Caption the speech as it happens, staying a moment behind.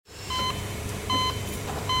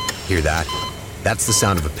Hear that? That's the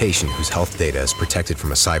sound of a patient whose health data is protected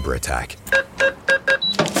from a cyber attack.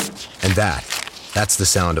 And that's the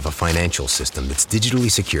sound of a financial system that's digitally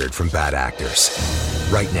secured from bad actors.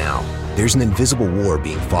 Right now, there's an invisible war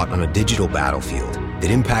being fought on a digital battlefield that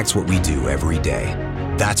impacts what we do every day.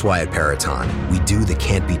 That's why at Peraton, we do the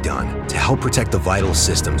can't be done to help protect the vital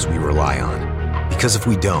systems we rely on. Because if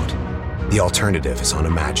we don't, the alternative is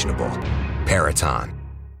unimaginable. Peraton.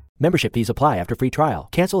 Membership fees apply after free trial.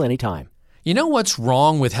 Cancel anytime. You know what's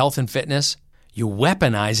wrong with health and fitness? You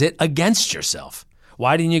weaponize it against yourself.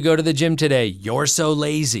 Why didn't you go to the gym today? You're so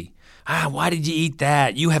lazy. Why did you eat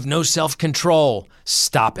that? You have no self-control.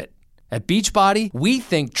 Stop it. At Beachbody, we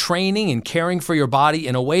think training and caring for your body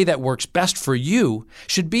in a way that works best for you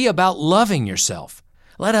should be about loving yourself.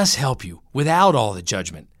 Let us help you without all the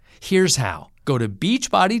judgment. Here's how. Go to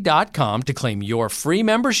beachbody.com to claim your free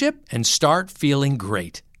membership and start feeling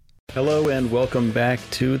great. Hello and welcome back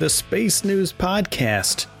to the Space News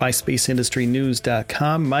Podcast by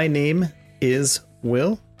spaceindustrynews.com. My name is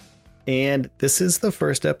Will, and this is the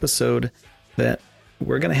first episode that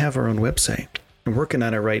we're going to have our own website. I'm working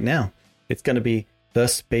on it right now. It's going to be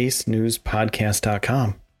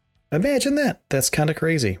thespacenewspodcast.com. Imagine that. That's kind of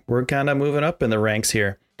crazy. We're kind of moving up in the ranks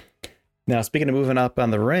here. Now, speaking of moving up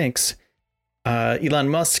on the ranks, Elon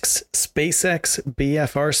Musk's SpaceX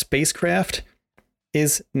BFR spacecraft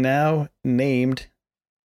is now named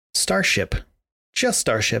Starship. Just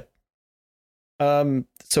Starship. So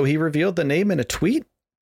he revealed the name in a tweet.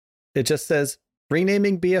 It just says,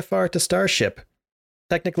 renaming BFR to Starship.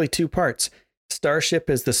 Technically two parts. Starship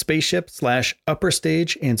is the spaceship / upper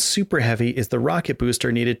stage, and Super Heavy is the rocket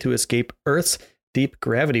booster needed to escape Earth's deep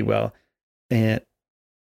gravity well, and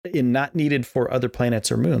not needed for other planets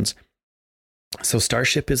or moons. So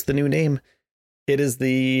Starship is the new name. It is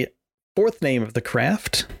the fourth name of the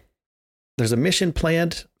craft. There's a mission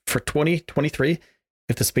planned for 2023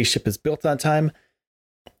 if the spaceship is built on time.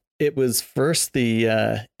 It was first the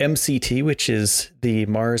MCT, which is the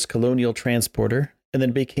Mars Colonial Transporter, and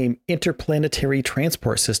then became Interplanetary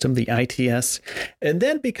Transport System, the ITS, and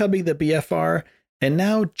then becoming the BFR, and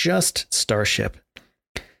now just Starship.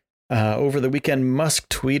 Over the weekend, Musk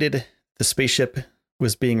tweeted the spaceship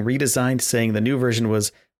was being redesigned, saying the new version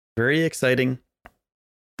was very exciting,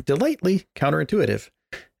 delightfully counterintuitive,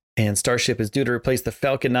 and Starship is due to replace the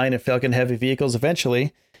Falcon 9 and Falcon Heavy vehicles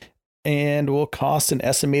eventually, and will cost an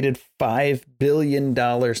estimated $5 billion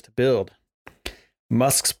to build.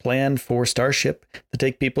 Musk's plan for Starship to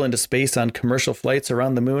take people into space on commercial flights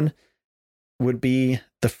around the moon would be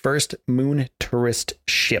the first moon tourist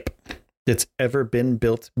ship that's ever been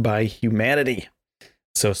built by humanity.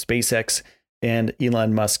 So SpaceX and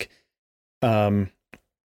Elon Musk, Mr.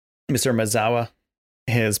 Mazawa,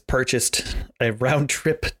 has purchased a round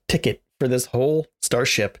trip ticket for this whole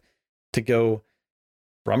Starship to go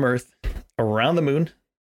from Earth around the moon,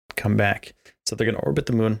 come back. So they're going to orbit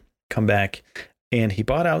the moon, come back. And he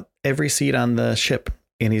bought out every seat on the ship,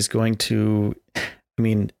 and he's going to,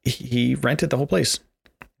 he rented the whole place.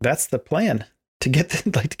 That's the plan, to get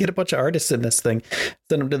a bunch of artists in this thing,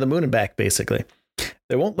 send them to the moon and back, basically.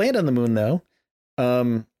 They won't land on the moon, though.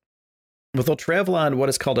 But they'll travel on what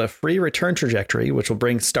is called a free return trajectory, which will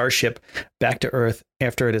bring Starship back to Earth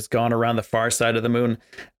after it has gone around the far side of the moon.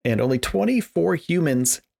 And only 24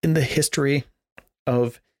 humans in the history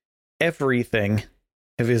of everything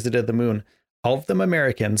have visited the moon. All of them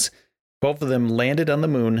Americans. 12 of them landed on the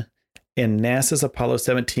moon, and NASA's Apollo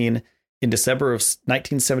 17 in December of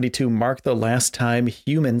 1972 marked the last time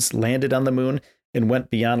humans landed on the moon and went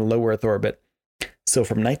beyond low Earth orbit. So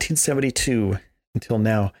from 1972 until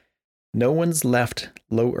now, no one's left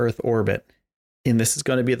low Earth orbit, and this is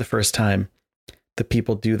going to be the first time that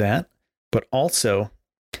people do that, but also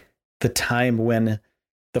the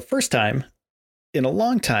first time in a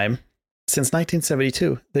long time, since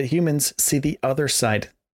 1972, that humans see the other side,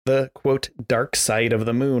 the, quote, dark side of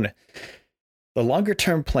the moon. The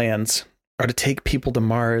longer-term plans are to take people to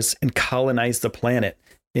Mars and colonize the planet,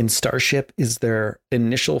 and Starship is their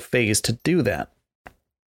initial phase to do that.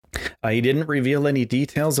 He didn't reveal any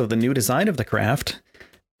details of the new design of the craft,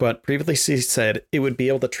 but previously said it would be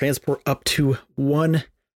able to transport up to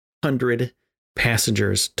 100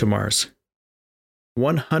 passengers to Mars.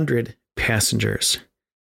 100 passengers.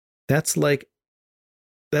 That's like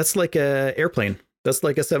a airplane. That's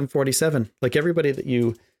like a 747. Like everybody that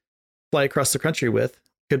you fly across the country with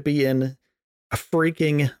could be in a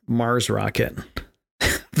freaking Mars rocket.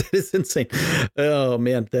 That is insane. Oh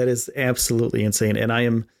man, that is absolutely insane. And I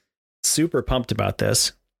am super pumped about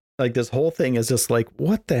this. Like this whole thing is just like,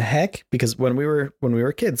 what the heck? Because when we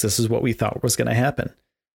were kids, this is what we thought was going to happen.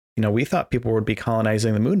 We thought people would be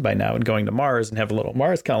colonizing the moon by now and going to Mars and have a little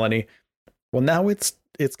Mars colony. Well, now it's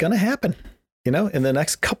going to happen, in the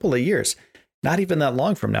next couple of years, not even that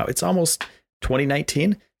long from now. It's almost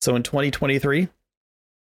 2019. So in 2023,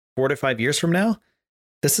 4 to 5 years from now,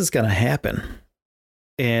 this is going to happen.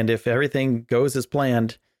 And if everything goes as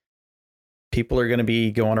planned, people are going to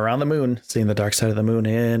be going around the moon, seeing the dark side of the moon,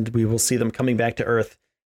 and we will see them coming back to Earth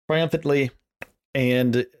triumphantly,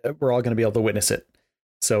 and we're all going to be able to witness it.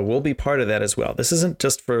 So we'll be part of that as well. This isn't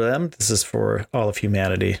just for them. This is for all of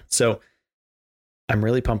humanity. So I'm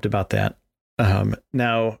really pumped about that.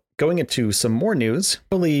 Now, going into some more news,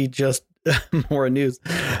 really just more news,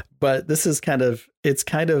 but this is kind of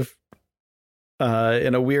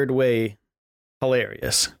in a weird way,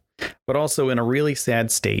 hilarious, but also in a really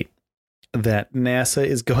sad state that NASA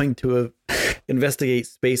is going to investigate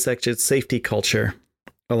SpaceX's safety culture,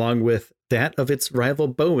 along with that of its rival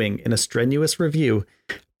Boeing, in a strenuous review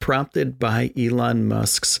prompted by Elon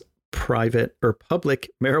Musk's private or public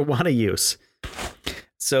marijuana use.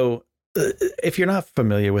 So if you're not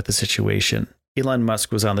familiar with the situation, Elon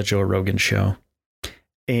Musk was on the Joe Rogan show,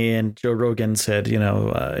 and Joe Rogan said,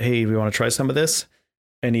 hey, we want to try some of this.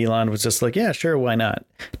 And Elon was just like, yeah, sure, why not?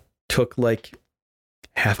 Took like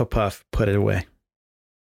half a puff, put it away.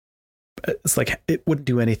 It's like it wouldn't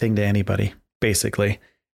do anything to anybody, basically.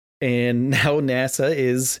 And now NASA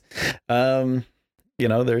is,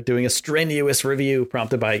 they're doing a strenuous review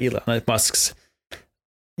prompted by Elon Musk's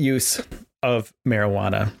use of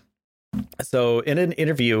marijuana. So in an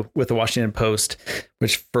interview with the Washington Post,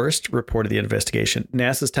 which first reported the investigation,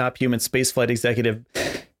 NASA's top human spaceflight executive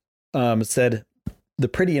said the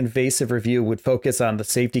pretty invasive review would focus on the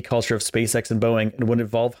safety culture of SpaceX and Boeing and would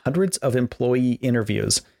involve hundreds of employee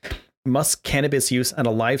interviews. Musk's cannabis use on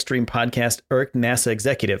a live stream podcast irked NASA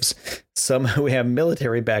executives, some who have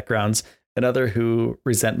military backgrounds and other who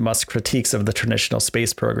resent Musk's critiques of the traditional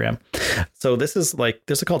space program. So this is like,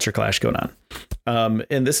 there's a culture clash going on.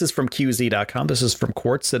 And this is from QZ.com. This is from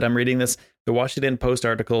Quartz that I'm reading this. The Washington Post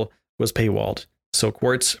article was paywalled. So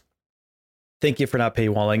Quartz, thank you for not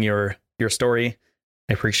paywalling your story.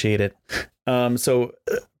 I appreciate it. So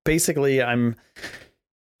basically I'm,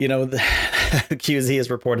 QZ has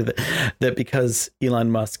reported that because Elon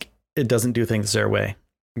Musk, it doesn't do things their way.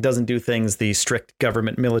 It doesn't do things the strict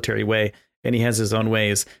government military way. And he has his own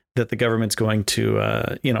ways that the government's going to,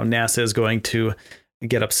 NASA is going to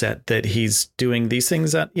get upset that he's doing these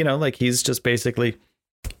things that, like he's just basically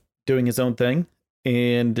doing his own thing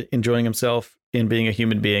and enjoying himself in being a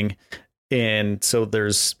human being. And so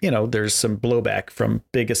there's some blowback from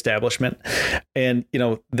big establishment. And,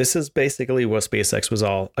 this is basically what SpaceX was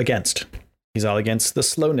all against. He's all against the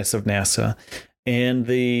slowness of NASA and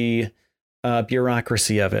the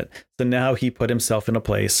bureaucracy of it. So now he put himself in a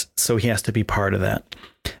place, so he has to be part of that.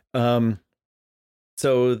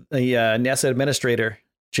 So the NASA administrator,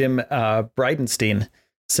 Jim Bridenstine,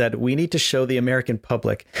 said, we need to show the American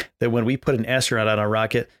public that when we put an astronaut on a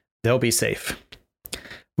rocket, they'll be safe.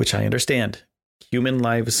 Which I understand. Human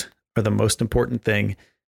lives are the most important thing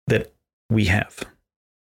that we have.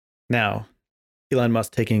 Now, Elon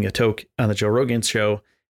Musk taking a toke on the Joe Rogan show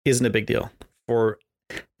isn't a big deal for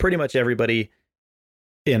pretty much everybody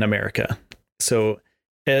in America. So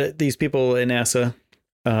these people in NASA,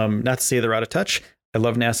 not to say they're out of touch. I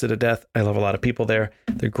love NASA to death. I love a lot of people there.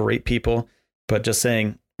 They're great people. But just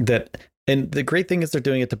saying that, and the great thing is they're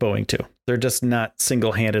doing it to Boeing too. They're just not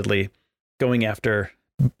single-handedly going after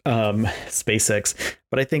SpaceX,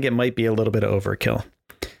 but I think it might be a little bit of overkill.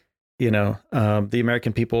 The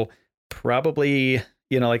American people probably,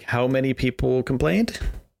 like how many people complained?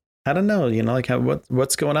 I don't know, like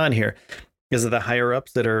what's going on here? Is it the higher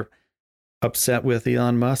ups that are upset with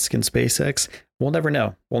Elon Musk and SpaceX? We'll never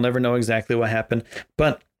know. We'll never know exactly what happened,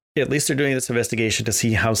 but at least they're doing this investigation to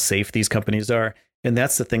see how safe these companies are. And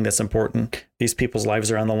that's the thing that's important. These people's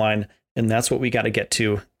lives are on the line, and that's what we got to get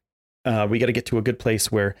to. We got to get to a good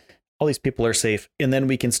place where all these people are safe, and then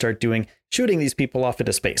we can start shooting these people off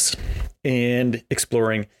into space and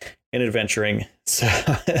exploring and adventuring. So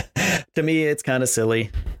to me, it's kind of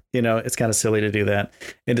silly. It's kind of silly to do that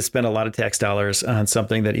and to spend a lot of tax dollars on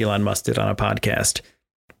something that Elon Musk did on a podcast.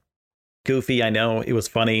 Goofy, I know, it was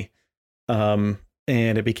funny. And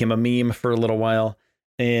it became a meme for a little while,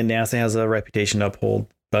 and NASA has a reputation to uphold.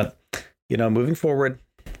 But, moving forward,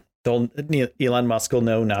 Elon Musk will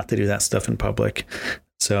know not to do that stuff in public.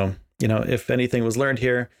 So, if anything was learned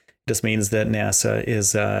here, it just means that NASA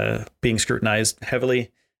is being scrutinized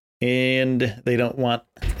heavily, and they don't want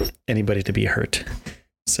anybody to be hurt.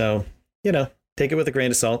 So, take it with a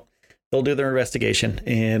grain of salt. They'll do their investigation,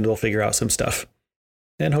 and they'll figure out some stuff.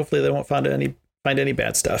 And hopefully they won't find find any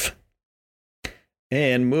bad stuff.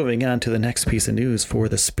 And moving on to the next piece of news for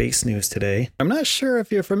the space news today. I'm not sure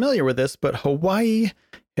if you're familiar with this, but Hawaii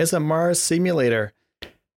has a Mars simulator.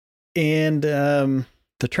 And they're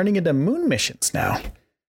turning into moon missions now.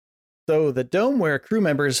 So the dome where crew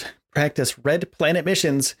members practice Red Planet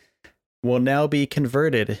missions will now be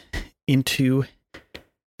converted into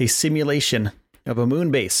a simulation of a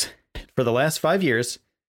moon base. For the last 5 years,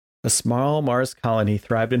 a small Mars colony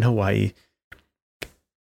thrived in Hawaii,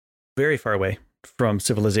 very far away from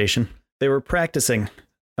civilization. They were practicing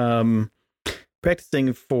for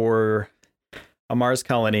a Mars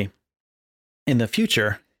colony in the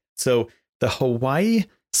future. So the Hawaii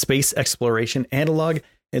Space Exploration Analog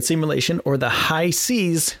and Simulation, or the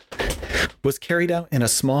HI-SEAS, was carried out in a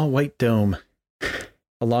small white dome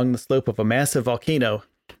along the slope of a massive volcano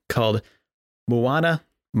called Mauna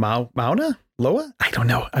Loa? I don't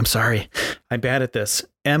know. I'm sorry. I'm bad at this.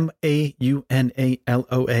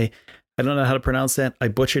 Maunaloa. I don't know how to pronounce that. I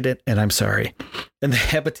butchered it, and I'm sorry. And the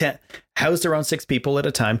habitat housed around 6 people at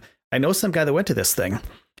a time. I know some guy that went to this thing.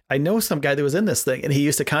 I know some guy that was in this thing, and he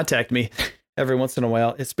used to contact me every once in a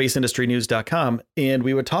while at spaceindustrynews.com, and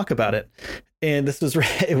we would talk about it. And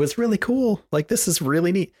it was really cool. Like, this is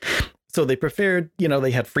really neat. So they prepared,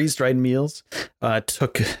 they had freeze-dried meals,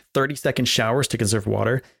 took 30-second showers to conserve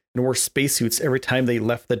water, and wore spacesuits every time they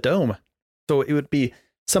left the dome. So it would be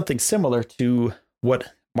something similar to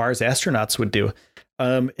what Mars astronauts would do.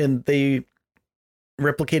 And they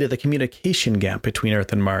replicated the communication gap between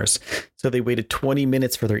Earth and Mars. So they waited 20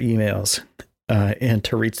 minutes for their emails and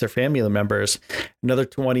to reach their family members, another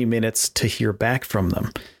 20 minutes to hear back from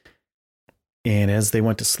them. And as they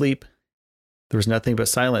went to sleep, there was nothing but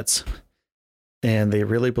silence. And they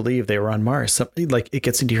really believed they were on Mars. Something like it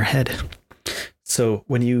gets into your head. So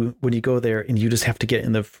when you go there and you just have to get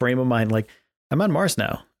in the frame of mind, like, I'm on Mars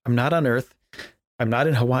now. I'm not on Earth. I'm not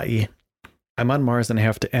in Hawaii. I'm on Mars, and I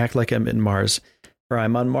have to act like I'm in Mars, or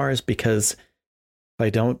I'm on Mars because if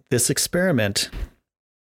I don't, this experiment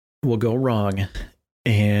will go wrong,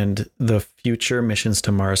 and the future missions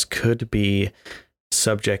to Mars could be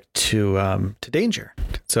subject to danger.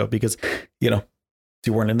 So because, you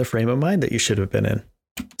weren't in the frame of mind that you should have been in.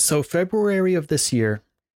 So February of this year,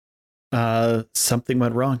 something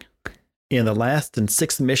went wrong. And the last and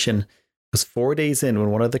 6th mission was 4 days in when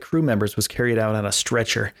one of the crew members was carried out on a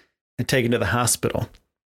stretcher and taken to the hospital.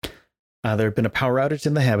 There had been a power outage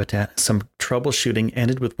in the habitat. Some troubleshooting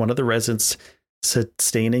ended with one of the residents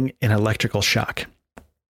sustaining an electrical shock.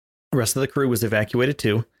 The rest of the crew was evacuated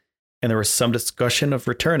too, and there was some discussion of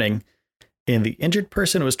returning, and the injured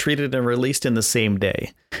person was treated and released in the same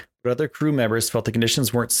day. But other crew members felt the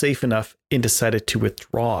conditions weren't safe enough and decided to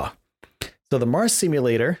withdraw. So the Mars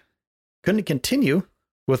simulator couldn't continue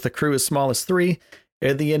with the crew as small as 3,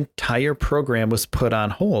 and the entire program was put on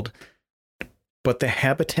hold. But the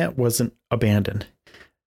habitat wasn't abandoned.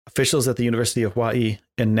 Officials at the University of Hawaii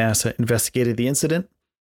and NASA investigated the incident,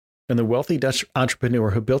 and the wealthy Dutch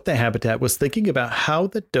entrepreneur who built the habitat was thinking about how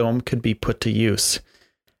the dome could be put to use.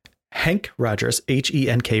 Henk Rogers,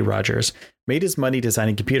 Henk Rogers, made his money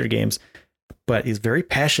designing computer games, but he's very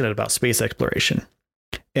passionate about space exploration,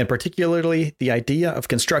 and particularly the idea of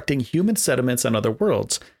constructing human settlements on other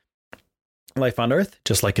worlds. Life on Earth,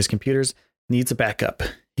 just like his computers, needs a backup,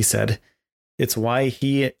 he said. It's why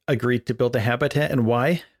he agreed to build the habitat, and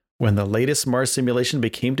why, when the latest Mars simulation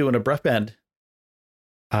came to an abrupt end,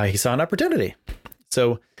 he saw an opportunity.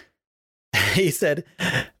 So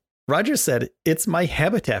Rogers said, "It's my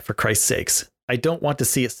habitat, for Christ's sakes. I don't want to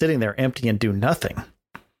see it sitting there empty and do nothing."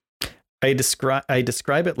 I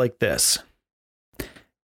describe it like this.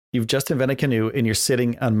 You've just invented a canoe and you're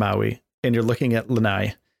sitting on Maui and you're looking at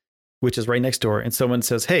Lanai, which is right next door. And someone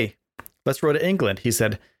says, "Hey, let's row to England." He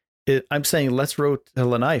said, "I'm saying let's row to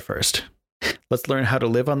Lanai first. Let's learn how to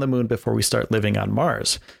live on the moon before we start living on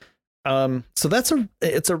Mars." So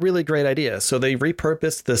it's a really great idea. So they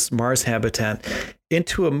repurposed this Mars habitat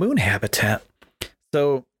into a moon habitat.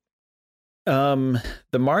 So the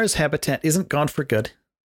Mars habitat isn't gone for good,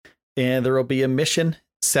 and there will be a mission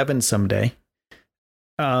 7 someday.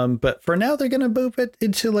 But for now, they're going to move it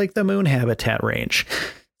into like the moon habitat range.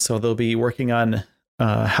 So they'll be working on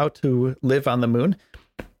how to live on the moon.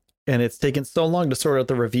 And it's taken so long to sort out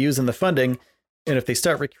the reviews and the funding. And if they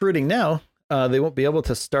start recruiting now, they won't be able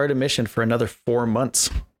to start a mission for another 4 months.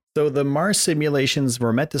 So the Mars simulations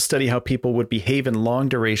were meant to study how people would behave in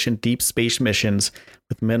long-duration deep space missions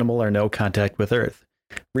with minimal or no contact with Earth.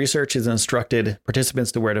 Research has instructed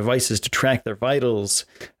participants to wear devices to track their vitals,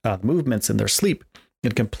 movements, and their sleep,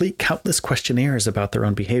 and complete countless questionnaires about their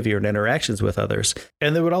own behavior and interactions with others.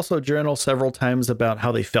 And they would also journal several times about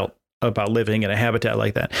how they felt about living in a habitat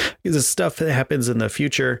like that. Because it's stuff that happens in the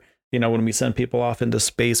future. When we send people off into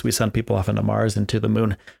space, we send people off into Mars and to the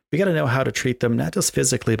moon. We got to know how to treat them, not just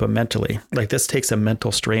physically, but mentally. Like this takes a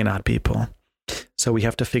mental strain on people. So we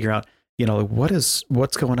have to figure out,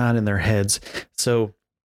 what's going on in their heads. So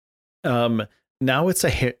now it's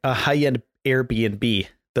a high-end Airbnb.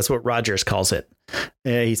 That's what Rogers calls it.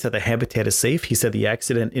 He said the habitat is safe. He said the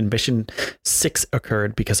accident in Mission 6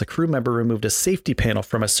 occurred because a crew member removed a safety panel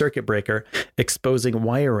from a circuit breaker, exposing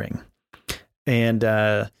wiring. And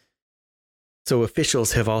so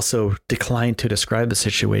officials have also declined to describe the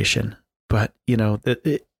situation. But,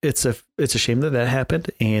 it's a shame that happened,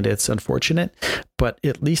 and it's unfortunate. But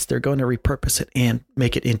at least they're going to repurpose it and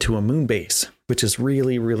make it into a moon base, which is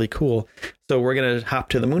really, really cool. So we're going to hop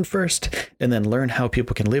to the moon first and then learn how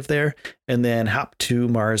people can live there and then hop to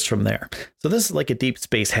Mars from there. So this is like a deep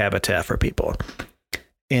space habitat for people.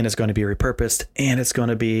 And it's going to be repurposed, and it's going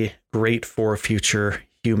to be great for future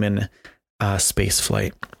human space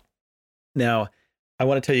flight. Now, I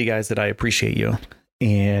want to tell you guys that I appreciate you.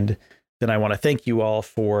 And then I want to thank you all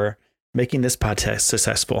for making this podcast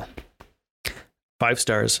successful. 5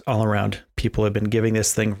 stars all around. People have been giving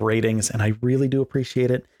this thing ratings, and I really do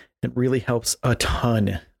appreciate it. It really helps a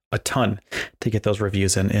ton to get those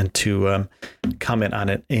reviews and to comment on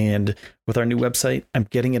it. And with our new website, I'm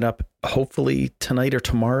getting it up hopefully tonight or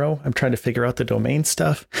tomorrow. I'm trying to figure out the domain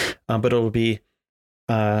stuff, but it'll be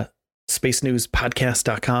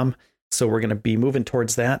spacenewspodcast.com. So we're going to be moving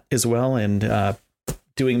towards that as well, and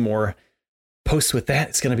doing more posts with that.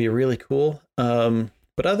 It's going to be really cool.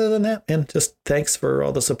 But other than that, and just thanks for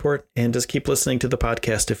all the support, and just keep listening to the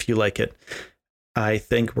podcast if you like it. I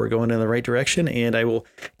think we're going in the right direction, and I will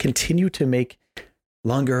continue to make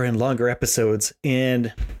longer and longer episodes.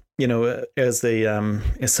 And, as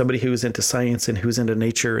somebody who's into science and who's into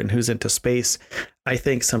nature and who's into space, I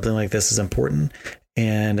think something like this is important.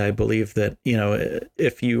 And I believe that,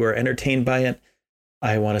 if you are entertained by it,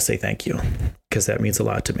 I want to say thank you, because that means a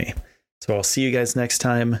lot to me. So I'll see you guys next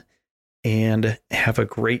time, and have a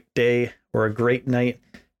great day or a great night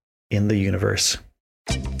in the universe.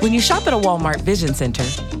 When you shop at a Walmart Vision Center,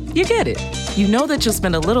 you get it. You know that you'll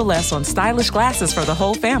spend a little less on stylish glasses for the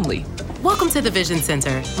whole family. Welcome to the Vision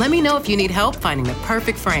Center. Let me know if you need help finding the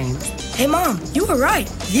perfect frames. Hey, Mom, you were right.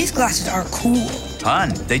 These glasses are cool.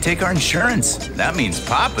 Hon, they take our insurance. That means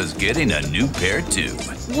Papa's getting a new pair, too.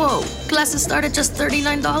 Whoa, glasses start at just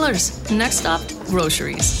 $39. Next stop,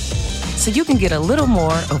 groceries. So you can get a little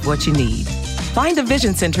more of what you need. Find a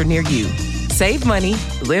Vision Center near you. Save money,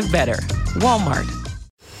 live better. Walmart.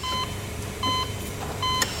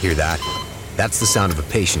 Hear that? That's the sound of a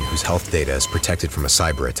patient whose health data is protected from a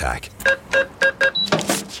cyber attack.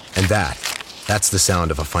 And that's the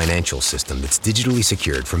sound of a financial system that's digitally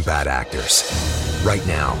secured from bad actors. Right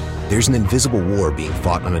now, there's an invisible war being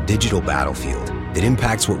fought on a digital battlefield that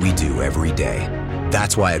impacts what we do every day.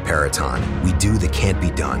 That's why at Peraton, we do the can't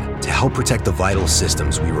be done to help protect the vital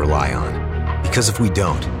systems we rely on. Because if we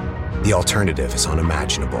don't, the alternative is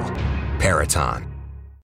unimaginable. Peraton.